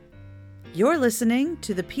You're listening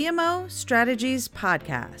to the PMO Strategies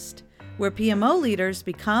Podcast, where PMO leaders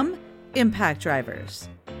become impact drivers.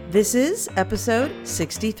 This is episode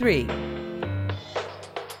 63.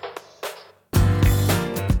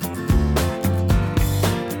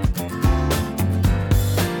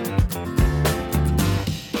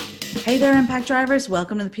 Hey there, impact drivers.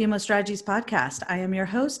 Welcome to the PMO Strategies Podcast. I am your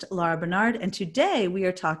host, Laura Bernard, and today we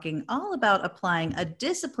are talking all about applying a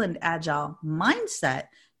disciplined, agile mindset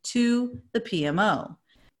to the PMO.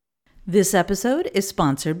 This episode is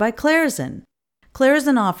sponsored by Clarizen.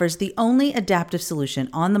 Clarizen offers the only adaptive solution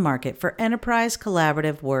on the market for enterprise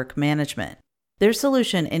collaborative work management. Their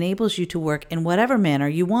solution enables you to work in whatever manner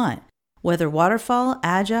you want, whether waterfall,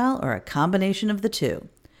 agile, or a combination of the two.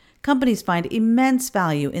 Companies find immense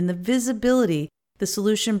value in the visibility the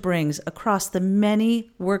solution brings across the many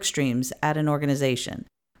work streams at an organization,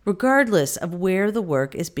 regardless of where the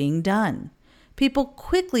work is being done. People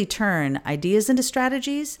quickly turn ideas into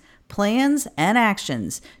strategies, plans, and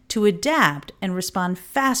actions to adapt and respond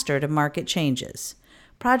faster to market changes.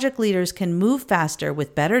 Project leaders can move faster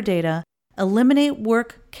with better data, eliminate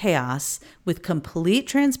work chaos with complete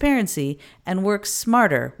transparency, and work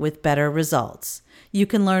smarter with better results. You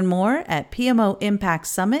can learn more at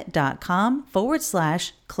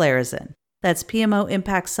pmoimpactsummit.com/Clarizen. That's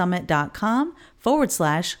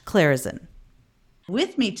pmoimpactsummit.com/Clarizen.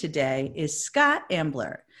 With me today is Scott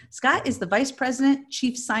Ambler. Scott is the Vice President,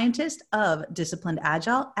 Chief Scientist of Disciplined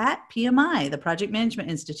Agile at PMI, the Project Management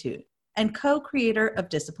Institute, and co-creator of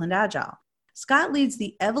Disciplined Agile. Scott leads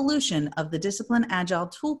the evolution of the Disciplined Agile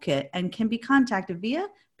Toolkit and can be contacted via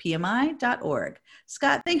pmi.org.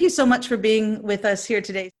 Scott, thank you so much for being with us here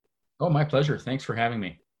today. Oh, my pleasure. Thanks for having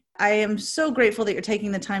me. I am so grateful that you're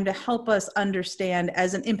taking the time to help us understand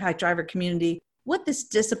as an impact driver community what this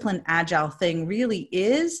disciplined agile thing really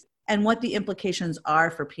is and what the implications are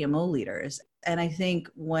for PMO leaders. And I think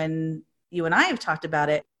when you and I have talked about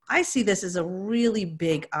it, I see this as a really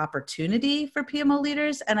big opportunity for PMO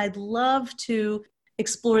leaders. And I'd love to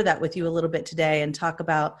explore that with you a little bit today and talk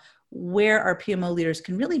about where our PMO leaders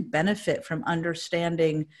can really benefit from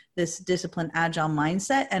understanding this disciplined agile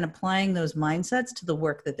mindset and applying those mindsets to the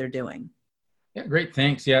work that they're doing. Yeah, great.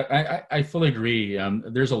 Thanks. Yeah, I fully agree.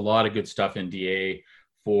 There's a lot of good stuff in DA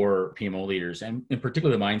for PMO leaders and in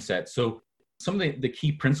particular the mindset. So some of the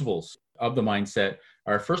key principles of the mindset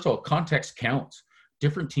are, first of all, context counts.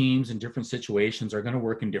 Different teams in different situations are going to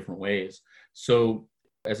work in different ways. So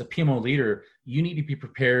as a PMO leader, you need to be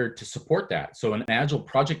prepared to support that. So an agile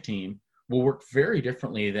project team will work very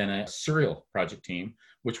differently than a serial project team,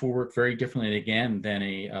 which will work very differently again than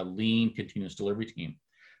a lean continuous delivery team.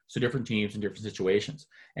 So different teams in different situations.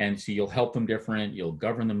 And so you'll help them different, you'll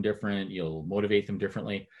govern them different, you'll motivate them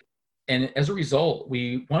differently. And as a result,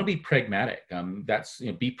 we want to be pragmatic.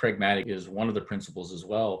 Be pragmatic is one of the principles as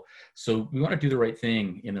well. So we want to do the right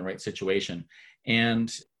thing in the right situation.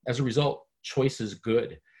 And as a result, choice is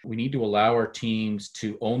good. We need to allow our teams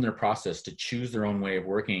to own their process, to choose their own way of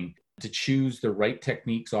working, to choose the right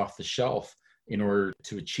techniques off the shelf in order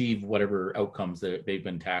to achieve whatever outcomes that they've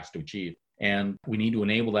been tasked to achieve. And we need to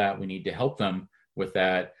enable that. We need to help them with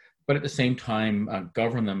that, but at the same time,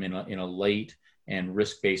 govern them in a light and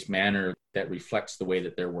risk-based manner that reflects the way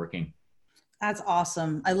that they're working. That's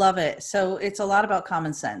awesome. I love it. So it's a lot about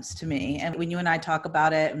common sense to me. And when you and I talk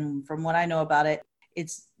about it, and from what I know about it,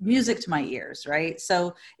 it's music to my ears, right?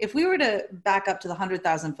 So if we were to back up to the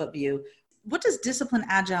 100,000 foot view, what does disciplined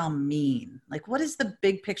agile mean? Like, what is the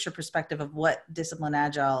big picture perspective of what disciplined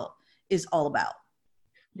agile is all about?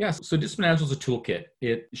 Yes. So Disciplined Agile is a toolkit.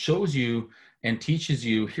 It shows you and teaches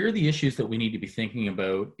you, here are the issues that we need to be thinking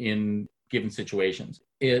about in given situations.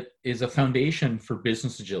 It is a foundation for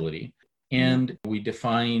business agility. And we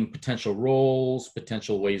define potential roles,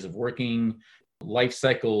 potential ways of working, life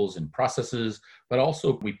cycles and processes, but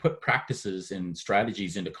also we put practices and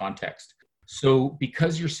strategies into context. So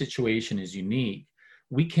because your situation is unique,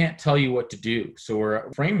 we can't tell you what to do. So our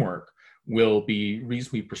framework will be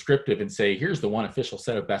reasonably prescriptive and say, here's the one official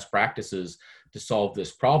set of best practices to solve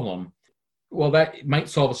this problem. Well, that might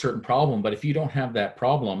solve a certain problem, but if you don't have that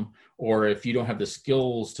problem, or if you don't have the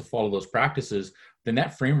skills to follow those practices, then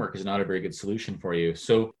that framework is not a very good solution for you.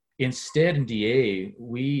 So instead in DA,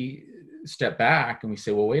 we step back and we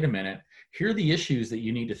say, well, wait a minute, here are the issues that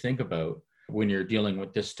you need to think about when you're dealing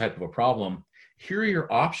with this type of a problem. Here are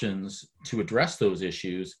your options to address those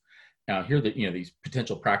issues. Here are these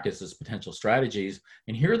potential practices, potential strategies,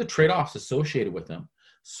 and here are the trade-offs associated with them.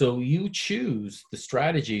 So you choose the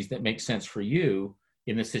strategies that make sense for you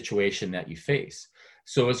in the situation that you face.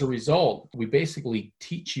 So as a result, we basically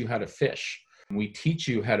teach you how to fish. We teach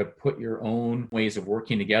you how to put your own ways of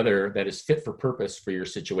working together that is fit for purpose for your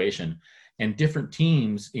situation. And different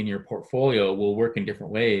teams in your portfolio will work in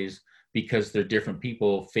different ways because they're different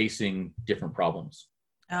people facing different problems.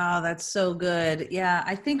 Oh, that's so good. Yeah,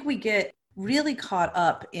 I think we get really caught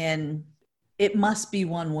up in it must be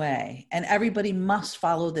one way and everybody must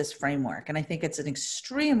follow this framework. And I think it's an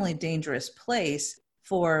extremely dangerous place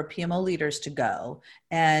for PMO leaders to go.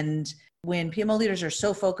 And when PMO leaders are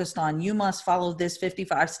so focused on you must follow this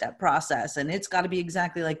 55-step process and it's got to be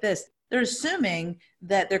exactly like this, they're assuming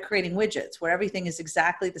that they're creating widgets where everything is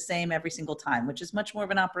exactly the same every single time, which is much more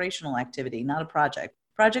of an operational activity, not a project.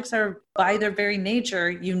 Projects are by their very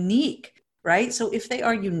nature unique, right? So if they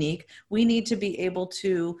are unique, we need to be able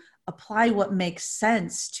to apply what makes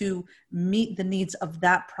sense to meet the needs of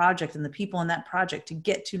that project and the people in that project to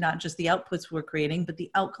get to not just the outputs we're creating, but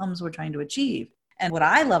the outcomes we're trying to achieve. And what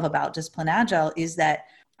I love about Discipline Agile is that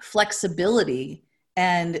flexibility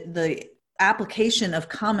and the application of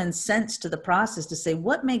common sense to the process to say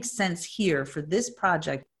what makes sense here for this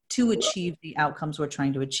project to achieve the outcomes we're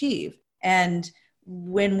trying to achieve. And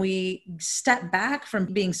when we step back from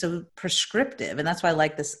being so prescriptive, and that's why I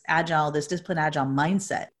like this Discipline Agile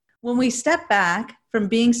mindset, when we step back from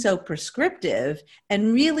being so prescriptive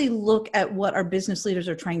and really look at what our business leaders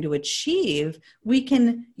are trying to achieve, we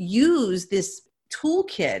can use this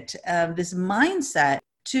toolkit, this mindset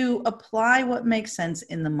to apply what makes sense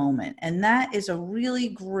in the moment. And that is a really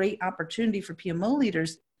great opportunity for PMO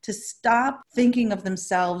leaders to stop thinking of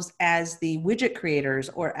themselves as the widget creators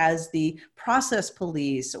or as the process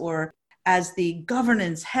police or as the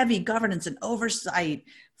heavy governance and oversight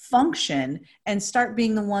function, and start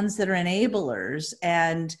being the ones that are enablers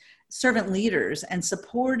and servant leaders and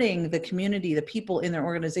supporting the community, the people in their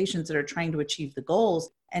organizations that are trying to achieve the goals,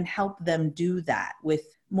 and help them do that with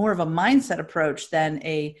more of a mindset approach than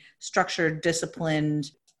a structured, disciplined,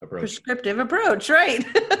 prescriptive approach, right?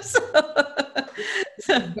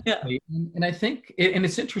 Yeah. And I think, and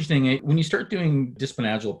it's interesting, when you start doing Discipline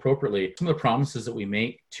Agile appropriately, some of the promises that we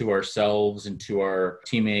make to ourselves and to our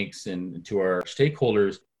teammates and to our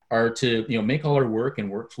stakeholders are to, make all our work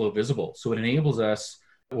and workflow visible. So it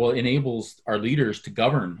enables our leaders to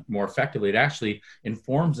govern more effectively. It actually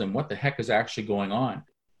informs them what the heck is actually going on.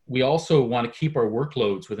 We also want to keep our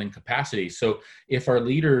workloads within capacity. So if our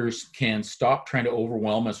leaders can stop trying to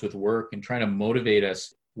overwhelm us with work and trying to motivate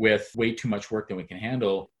us with way too much work than we can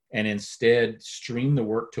handle, and instead stream the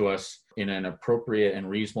work to us in an appropriate and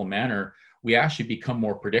reasonable manner, we actually become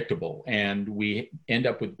more predictable and we end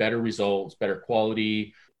up with better results, better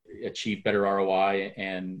quality, achieve better ROI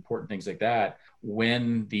and important things like that.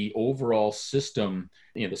 When the overall system,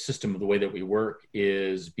 the system of the way that we work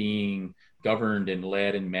is being governed and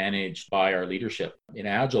led and managed by our leadership. In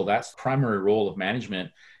Agile, that's the primary role of management,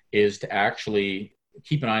 is to actually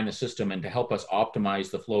keep an eye on the system and to help us optimize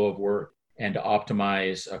the flow of work and to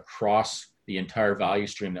optimize across the entire value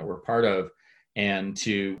stream that we're part of, and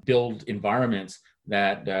to build environments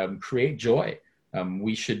that create joy.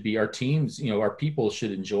 Our teams, our people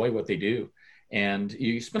should enjoy what they do. And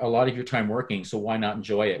you spend a lot of your time working, so why not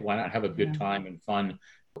enjoy it? Why not have a good time and fun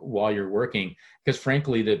while you're working? Because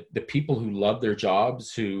frankly, the people who love their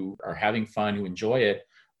jobs, who are having fun, who enjoy it,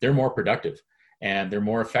 they're more productive and they're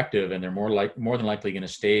more effective, and they're more than likely going to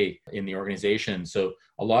stay in the organization. So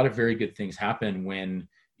a lot of very good things happen when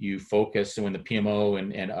you focus, and when the PMO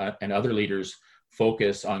and other leaders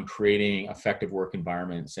focus on creating effective work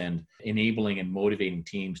environments and enabling and motivating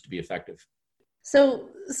teams to be effective. So,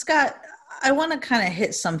 Scott, I want to kind of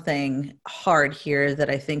hit something hard here that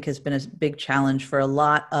I think has been a big challenge for a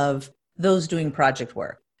lot of those doing project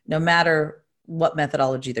work, no matter what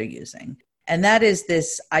methodology they're using. And that is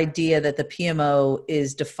this idea that the PMO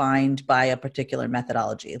is defined by a particular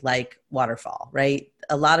methodology, like waterfall, right?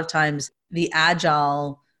 A lot of times the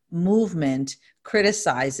Agile movement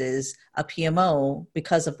criticizes a PMO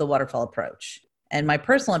because of the waterfall approach. And my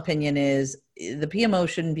personal opinion is the PMO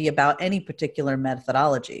shouldn't be about any particular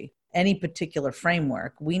methodology, any particular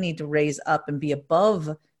framework. We need to raise up and be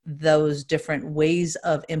above those different ways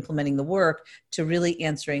of implementing the work to really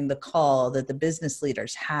answering the call that the business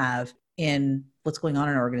leaders have in what's going on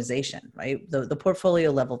in our organization, right? The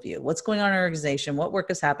portfolio level view, what's going on in our organization, what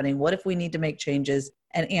work is happening, what if we need to make changes,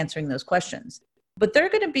 and answering those questions. But there are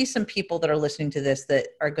going to be some people that are listening to this that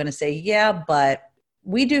are going to say, yeah, but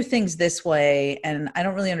we do things this way, and I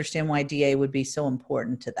don't really understand why DA would be so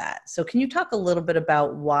important to that. So can you talk a little bit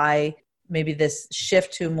about why maybe this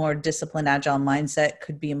shift to a more disciplined Agile mindset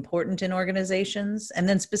could be important in organizations? And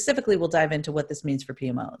then specifically, we'll dive into what this means for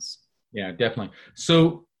PMOs. Yeah, definitely.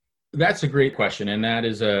 So that's a great question, and that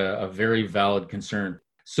is a very valid concern.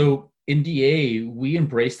 So in DA, we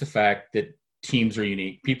embrace the fact that teams are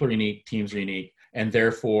unique, people are unique, teams are unique, and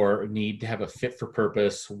therefore need to have a fit for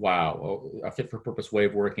purpose, a fit for purpose way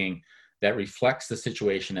of working that reflects the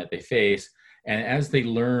situation that they face. And as they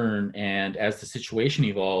learn and as the situation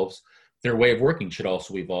evolves, their way of working should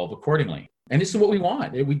also evolve accordingly. And this is what we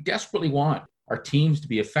want. We desperately want our teams to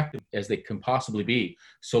be effective as they can possibly be.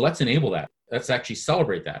 So let's enable that. Let's actually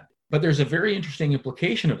celebrate that. But there's a very interesting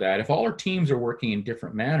implication of that. If all our teams are working in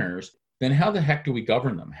different manners, then how the heck do we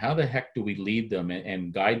govern them? How the heck do we lead them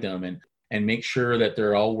and guide them and make sure that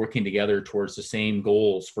they're all working together towards the same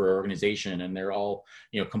goals for our organization, and they're all,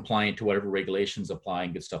 compliant to whatever regulations apply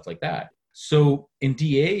and good stuff like that. So in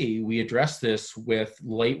DA, we address this with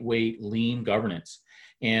lightweight, lean governance,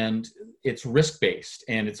 and it's risk-based,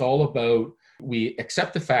 and it's all about, we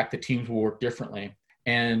accept the fact that teams will work differently.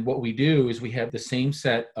 And what we do is we have the same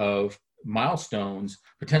set of milestones,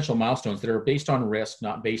 potential milestones that are based on risk,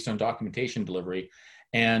 not based on documentation delivery.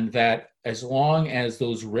 And that as long as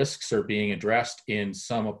those risks are being addressed in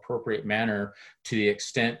some appropriate manner to the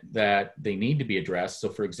extent that they need to be addressed. So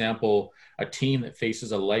for example, a team that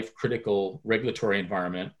faces a life-critical regulatory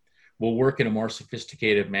environment will work in a more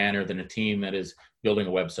sophisticated manner than a team that is building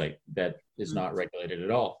a website that is not regulated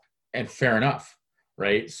at all. And fair enough,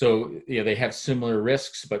 right? So they have similar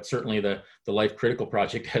risks, but certainly the life-critical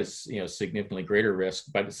project has significantly greater risk,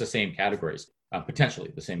 but it's the same categories,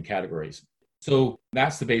 potentially the same categories. So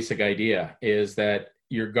that's the basic idea, is that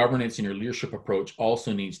your governance and your leadership approach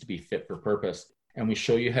also needs to be fit for purpose. And we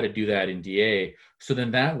show you how to do that in DA. So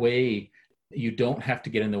then that way, you don't have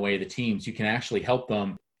to get in the way of the teams. You can actually help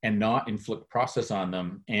them and not inflict process on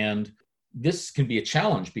them. And this can be a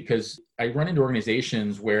challenge because I run into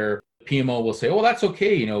organizations where PMO will say, oh, that's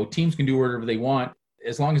okay. Teams can do whatever they want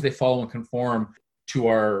as long as they follow and conform to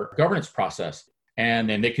our governance process. And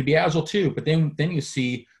then they can be agile too. But then you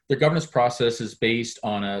see their governance process is based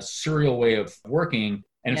on a serial way of working,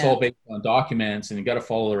 and it's all based on documents, and you got to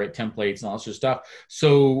follow the right templates and all this sort of stuff.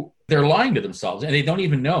 So they're lying to themselves, and they don't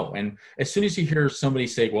even know. And as soon as you hear somebody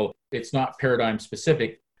say, well, it's not paradigm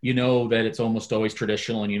specific, you know that it's almost always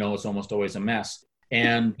traditional, and it's almost always a mess.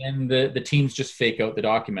 And then the teams just fake out the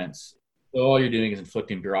documents. So all you're doing is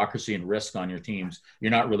inflicting bureaucracy and risk on your teams.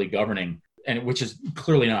 You're not really governing, and which is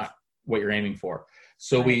clearly not what you're aiming for.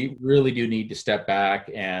 So we really do need to step back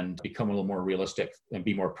and become a little more realistic and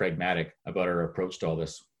be more pragmatic about our approach to all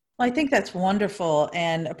this. Well, I think that's wonderful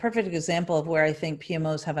and a perfect example of where I think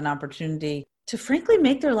PMOs have an opportunity to frankly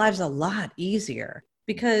make their lives a lot easier.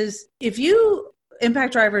 Because if you,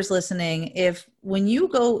 impact drivers listening, if when you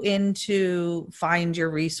go in to find your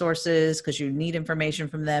resources because you need information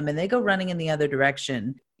from them and they go running in the other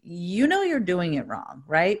direction, you're doing it wrong,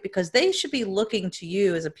 right? Because they should be looking to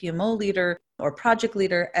you as a PMO leader or project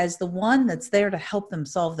leader as the one that's there to help them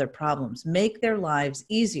solve their problems, make their lives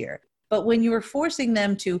easier. But when you're forcing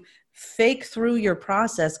them to fake through your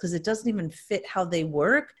process because it doesn't even fit how they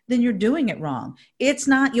work, then you're doing it wrong. It's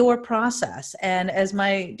not your process. And as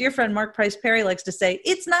my dear friend Mark Price Perry likes to say,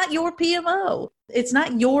 it's not your PMO. It's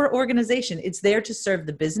not your organization. It's there to serve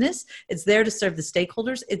the business. It's there to serve the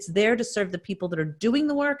stakeholders. It's there to serve the people that are doing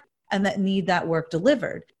the work and that need that work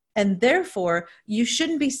delivered. And therefore, you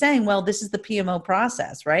shouldn't be saying, well, this is the PMO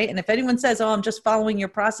process, right? And if anyone says, oh, I'm just following your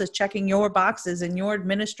process, checking your boxes and your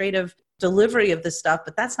administrative delivery of this stuff,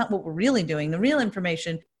 but that's not what we're really doing. The real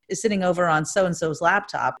information is sitting over on so-and-so's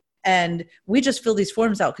laptop. And we just fill these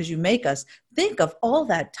forms out because you make us. Think of all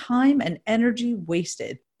that time and energy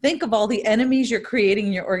wasted. Think of all the enemies you're creating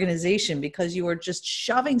in your organization because you are just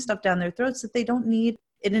shoving stuff down their throats that they don't need,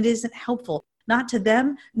 and it isn't helpful, not to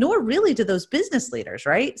them, nor really to those business leaders,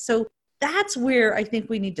 right? So that's where I think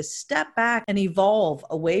we need to step back and evolve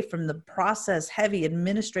away from the process-heavy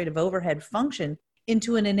administrative overhead function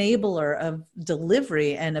into an enabler of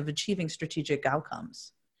delivery and of achieving strategic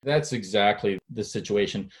outcomes. That's exactly the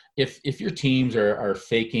situation. If your teams are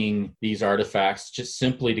faking these artifacts just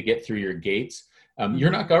simply to get through your gates,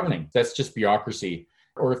 you're not governing. That's just bureaucracy.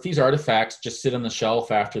 Or if these artifacts just sit on the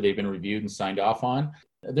shelf after they've been reviewed and signed off on,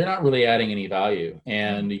 they're not really adding any value.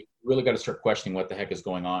 And you really got to start questioning what the heck is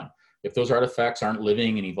going on. If those artifacts aren't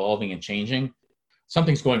living and evolving and changing,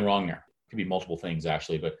 something's going wrong there. It could be multiple things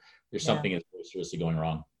actually, but there's something that's seriously going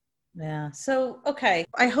wrong. Yeah. So, okay.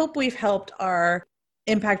 I hope we've helped our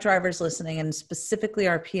impact drivers listening, and specifically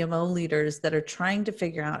our PMO leaders that are trying to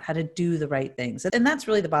figure out how to do the right things. And that's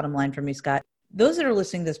really the bottom line for me, Scott. Those that are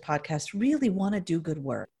listening to this podcast really want to do good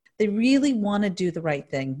work. They really want to do the right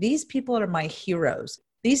thing. These people are my heroes.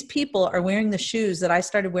 These people are wearing the shoes that I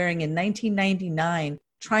started wearing in 1999,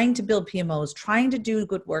 trying to build PMOs, trying to do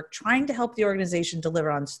good work, trying to help the organization deliver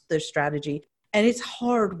on their strategy. And it's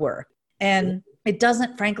hard work. And it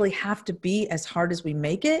doesn't frankly have to be as hard as we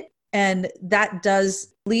make it. And that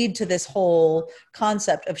does lead to this whole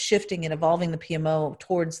concept of shifting and evolving the PMO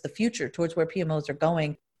towards the future, towards where PMOs are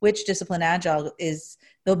going, which Discipline Agile is,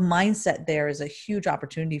 the mindset there is a huge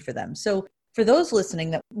opportunity for them. So for those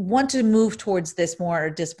listening that want to move towards this more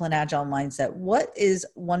Discipline Agile mindset, what is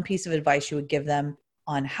one piece of advice you would give them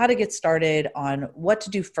on how to get started, on what to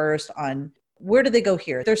do first, on where do they go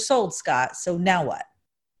here? They're sold, Scott. So now what?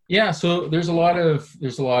 Yeah, so there's a lot of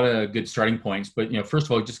good starting points, but first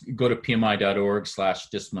of all, just go to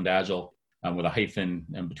pmi.org/disciplined-agile with a hyphen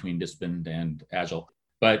in between disciplined and agile.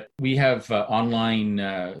 But we have online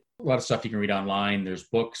a lot of stuff you can read online. There's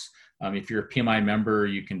books. If you're a PMI member,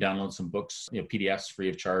 you can download some books, PDFs free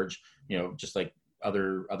of charge. Just like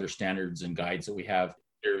other standards and guides that we have.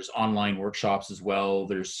 There's online workshops as well.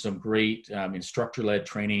 There's some great instructor-led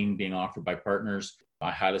training being offered by partners.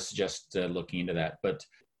 I highly suggest looking into that. But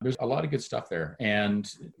there's a lot of good stuff there.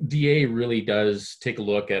 And DA really does take a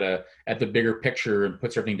look at the bigger picture and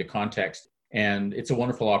puts everything into context. And it's a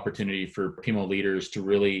wonderful opportunity for PMO leaders to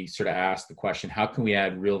really sort of ask the question, how can we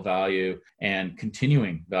add real value and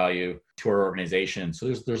continuing value to our organization?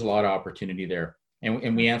 So there's a lot of opportunity there.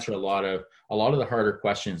 And we answer a lot of the harder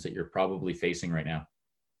questions that you're probably facing right now.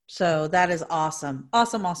 So that is awesome.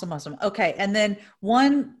 Awesome. Okay. And then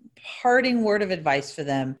one parting word of advice for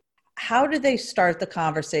them. How do they start the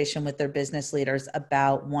conversation with their business leaders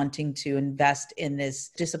about wanting to invest in this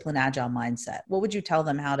Discipline Agile mindset? What would you tell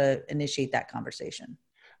them how to initiate that conversation?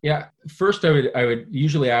 Yeah, first I would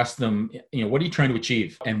usually ask them, what are you trying to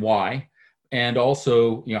achieve and why? And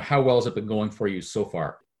also, how well has it been going for you so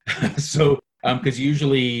far? So, because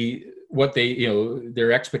usually what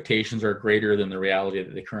their expectations are greater than the reality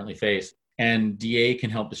that they currently face. And DA can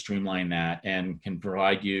help to streamline that and can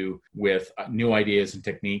provide you with new ideas and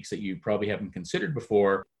techniques that you probably haven't considered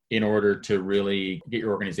before in order to really get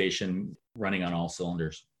your organization running on all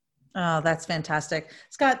cylinders. Oh, that's fantastic.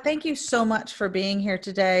 Scott, thank you so much for being here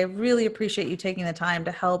today. Really appreciate you taking the time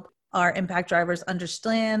to help our impact drivers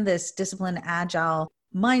understand this Discipline Agile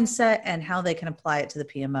mindset and how they can apply it to the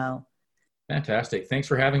PMO. Fantastic. Thanks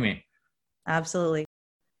for having me. Absolutely.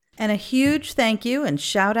 And a huge thank you and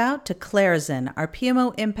shout out to Clarizen, our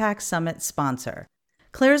PMO Impact Summit sponsor.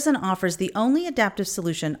 Clarizen offers the only adaptive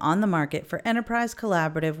solution on the market for enterprise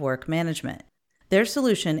collaborative work management. Their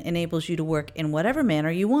solution enables you to work in whatever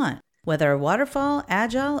manner you want, whether waterfall,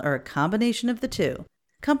 agile, or a combination of the two.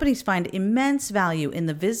 Companies find immense value in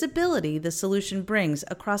the visibility the solution brings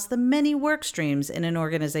across the many work streams in an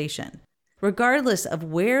organization, regardless of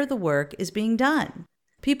where the work is being done.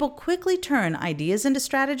 People quickly turn ideas into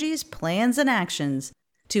strategies, plans, and actions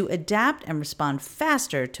to adapt and respond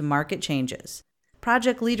faster to market changes.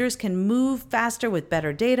 Project leaders can move faster with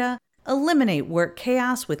better data, eliminate work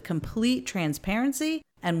chaos with complete transparency,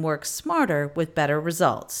 and work smarter with better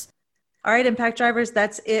results. All right, Impact Drivers,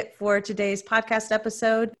 that's it for today's podcast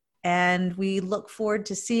episode. And we look forward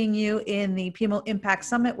to seeing you in the PMO Impact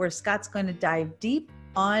Summit, where Scott's going to dive deep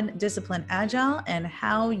on Discipline Agile and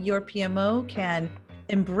how your PMO can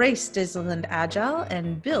embrace Disciplined Agile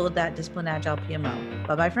and build that Disciplined Agile PMO.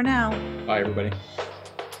 Bye-bye for now. Bye, everybody.